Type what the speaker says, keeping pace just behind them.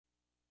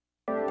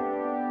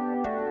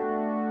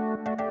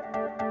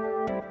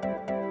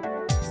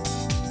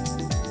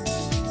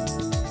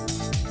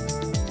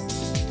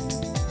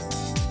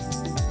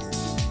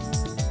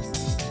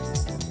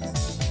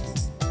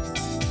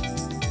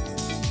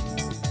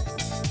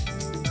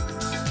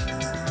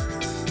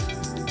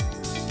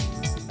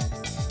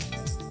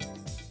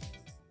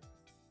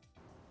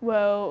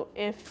Well,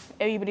 if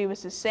everybody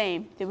was the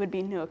same, there would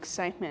be no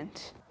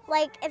excitement.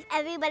 Like, if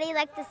everybody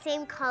liked the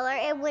same color,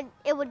 it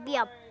would be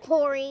a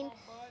boring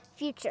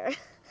future.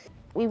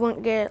 We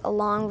wouldn't get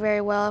along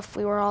very well if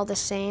we were all the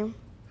same.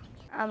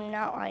 I'm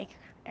not like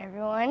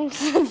everyone.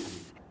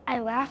 I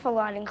laugh a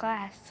lot in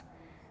class.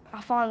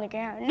 I'll fall on the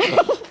ground.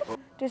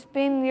 Just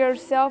being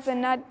yourself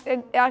and not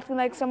acting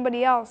like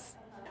somebody else.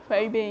 For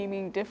everybody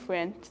being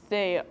different,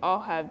 they all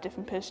have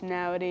different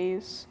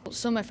personalities.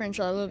 Some of my friends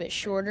are a little bit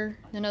shorter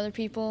than other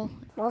people.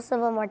 Most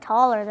of them are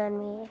taller than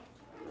me.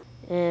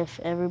 If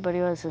everybody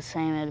was the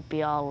same, it'd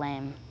be all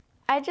lame.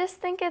 I just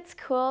think it's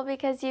cool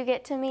because you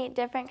get to meet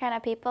different kind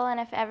of people, and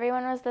if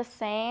everyone was the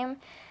same,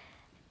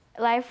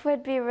 life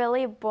would be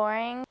really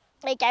boring.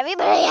 Like,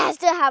 everybody has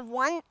to have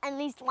at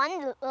least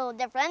one little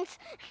difference.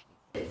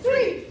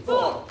 3,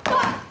 4,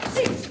 5,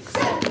 6,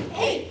 7,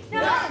 8,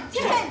 9,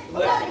 10,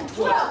 11,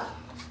 12.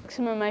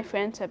 Some of my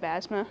friends have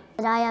asthma.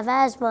 But I have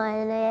asthma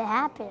and it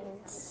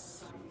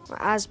happens.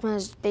 Asthma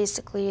is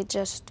basically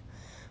just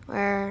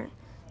where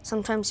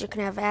sometimes you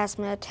can have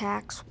asthma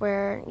attacks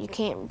where you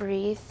can't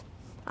breathe.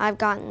 I've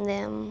gotten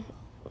them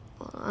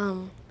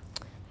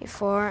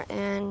before,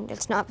 and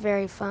it's not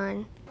very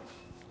fun.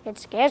 It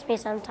scares me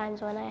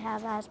sometimes when I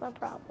have asthma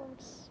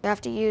problems. You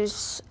have to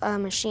use a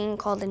machine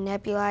called a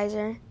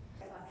nebulizer.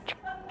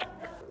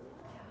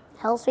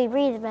 Helps me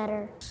breathe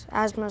better.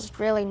 Asthma's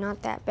really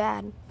not that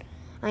bad.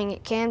 I mean,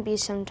 it can be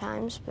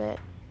sometimes, but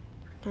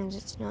sometimes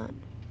it's not.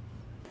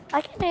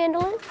 I can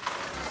handle it.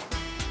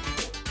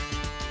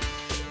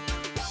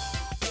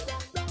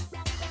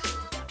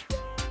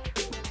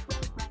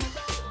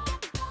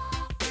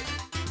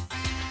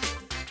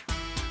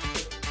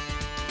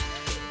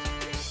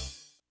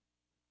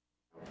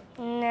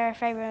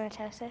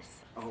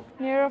 Neurofibromatosis.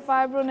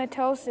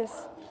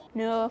 Neurofibromatosis.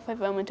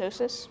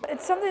 Neurofibromatosis.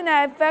 It's something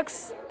that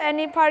affects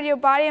any part of your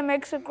body and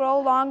makes it grow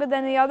longer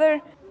than the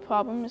other.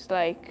 Problems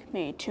like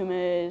maybe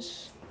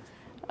tumors,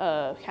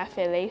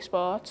 cafe lay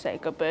spots,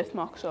 like a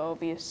birthmarks all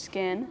over your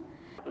skin.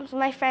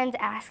 My friends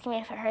ask me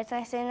if it hurts,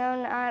 and I say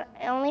no, not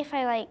only if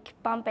I like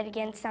bump it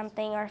against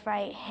something or if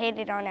I hit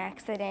it on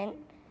accident.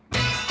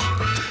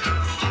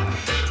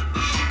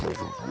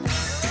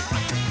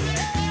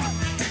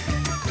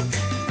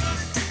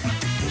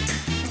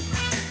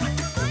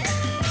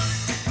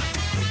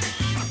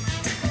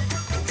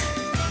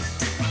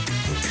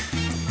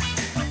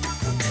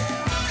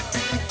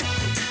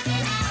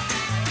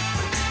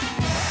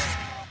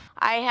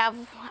 I have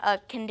a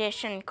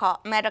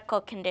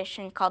medical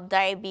condition called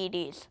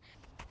diabetes.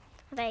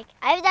 Like,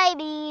 I have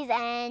diabetes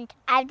and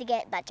I have to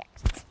get blood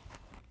checks.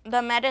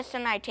 The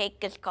medicine I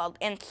take is called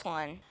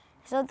insulin.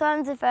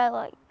 Sometimes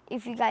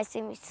if you guys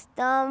see me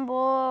stumble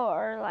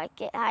or like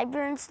get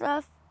hyper and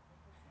stuff,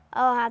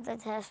 I'll have to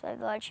test my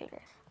blood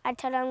sugar. I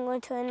tell them I'm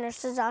going to a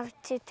nurse's office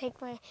to take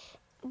my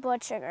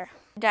blood sugar.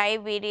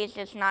 Diabetes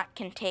is not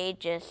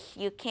contagious.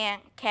 You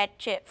can't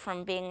catch it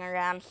from being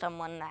around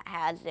someone that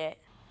has it.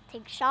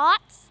 Take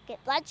shots,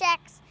 get blood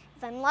checks.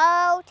 If I'm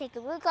low, take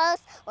a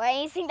glucose or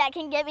anything that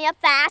can get me up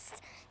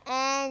fast.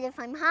 And if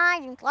I'm high,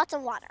 drink lots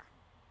of water.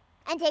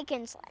 And take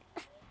insulin.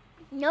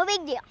 No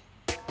big deal.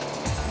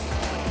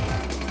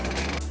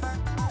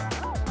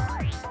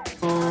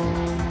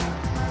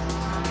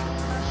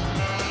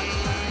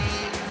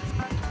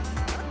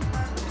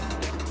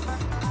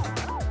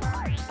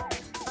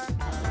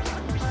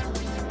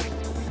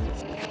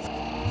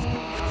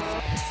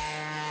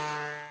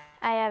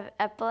 I have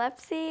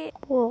epilepsy.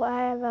 Well,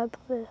 I have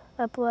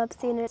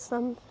epilepsy, and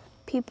some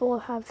people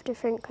have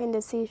different kind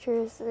of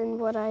seizures, and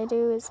what I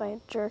do is I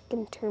jerk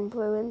and turn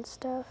blue and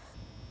stuff.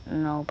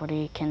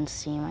 Nobody can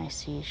see my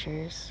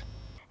seizures.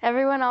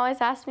 Everyone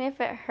always asks me if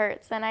it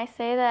hurts, and I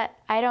say that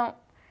I don't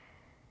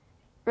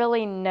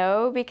really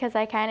know because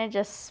I kind of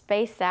just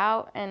space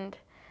out and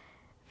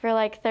for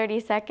like 30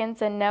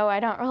 seconds, and no, I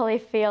don't really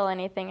feel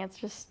anything. It's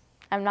just,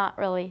 I'm not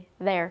really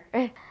there.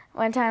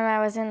 One time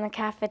I was in the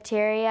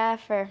cafeteria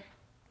for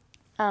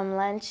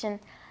lunch, and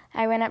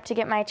I went up to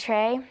get my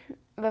tray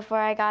before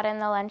I got in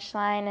the lunch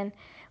line and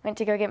went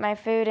to go get my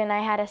food, and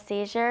I had a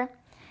seizure.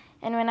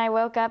 And when I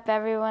woke up,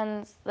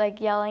 everyone's like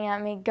yelling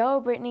at me, "Go,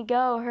 Brittany,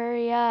 go,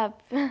 hurry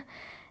up."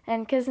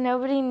 And because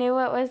nobody knew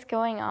what was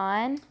going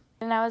on.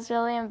 And I was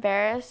really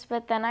embarrassed,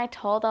 but then I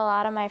told a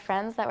lot of my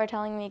friends that were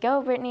telling me,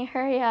 "Go, Brittany,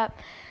 hurry up,"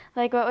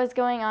 like what was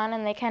going on,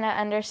 and they kind of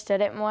understood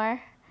it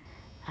more.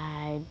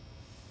 I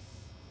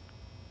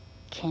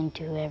can't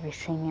do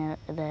everything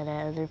that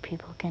other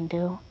people can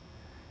do.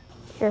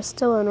 You're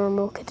still a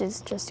normal kid,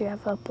 it's just you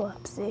have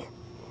epilepsy.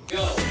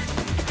 Go.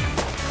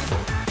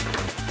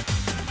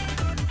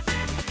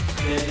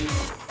 Steady.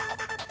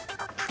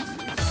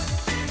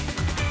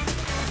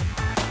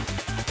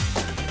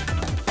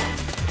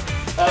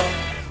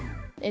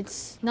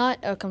 It's not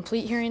a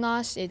complete hearing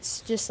loss,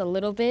 it's just a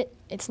little bit.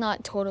 It's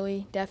not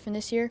totally deaf in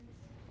this year.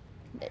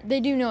 They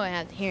do know I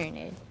have the hearing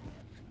aid.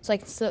 It's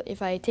like, so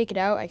if I take it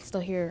out, I can still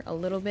hear a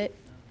little bit.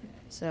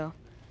 So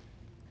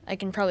I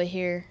can probably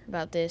hear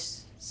about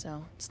this,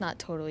 so it's not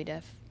totally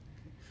deaf.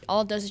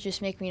 All it does is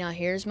just make me not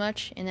hear as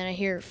much, and then I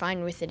hear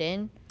fine with it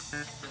in.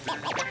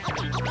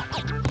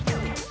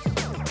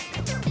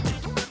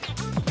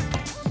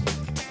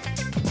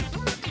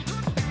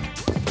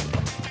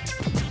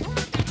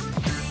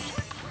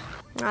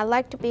 I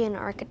like to be an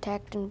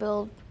architect and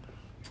build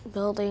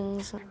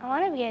buildings. I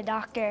want to be a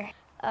doctor,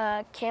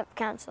 a camp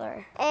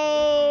counselor,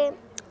 A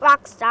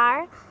rock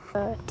star.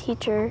 A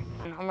teacher.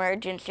 An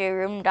emergency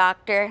room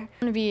doctor. I want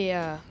to be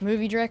a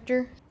movie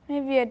director.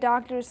 Maybe a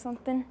doctor or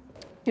something.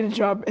 Get a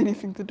job,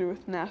 anything to do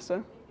with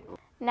NASA.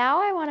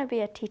 Now I want to be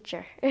a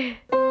teacher.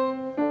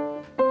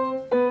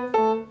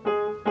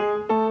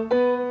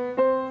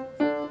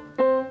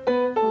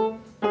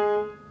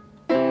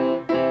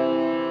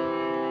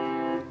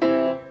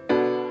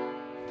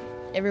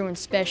 Everyone's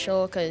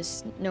special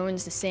because no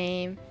one's the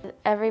same.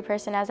 Every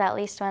person has at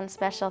least one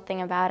special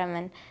thing about them,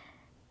 and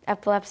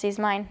epilepsy's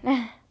mine.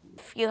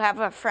 If you have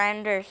a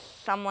friend or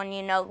someone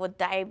you know with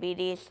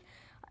diabetes,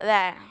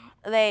 that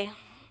they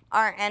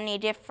aren't any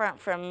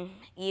different from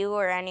you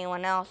or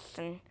anyone else,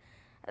 and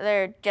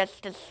they're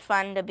just as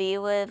fun to be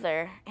with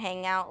or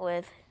hang out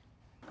with.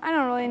 I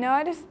don't really know.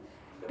 I just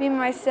be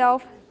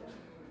myself.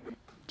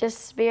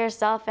 Just be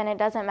yourself, and it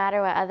doesn't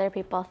matter what other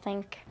people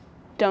think.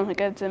 Don't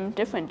look at them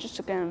different, just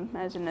look at them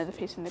as another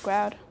face in the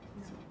crowd.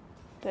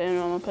 They're a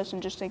normal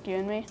person just like you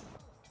and me.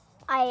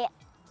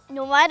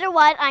 No matter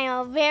what, I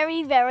am a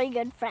very, very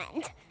good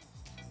friend.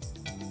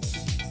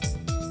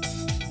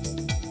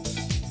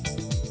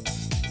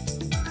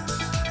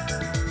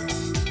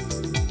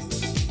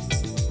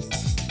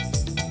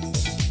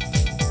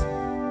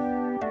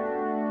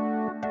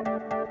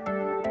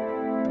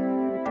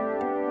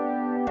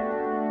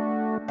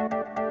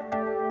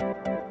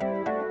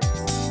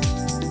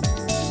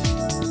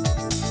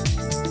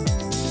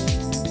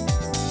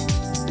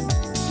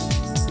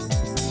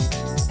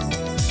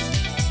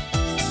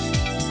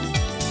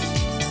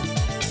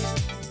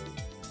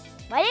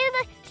 Why did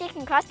the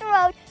chicken cross the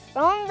road,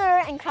 roam there,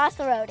 and cross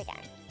the road again?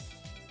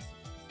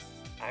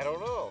 I don't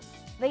know.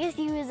 Because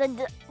he was a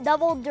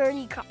double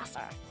dirty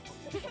crosser.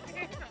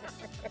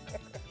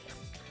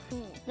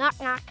 Knock,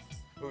 knock.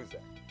 Who's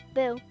that?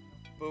 Boo.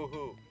 Boo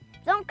hoo.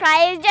 Don't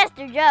cry, it's just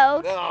a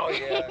joke. Oh,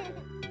 yeah.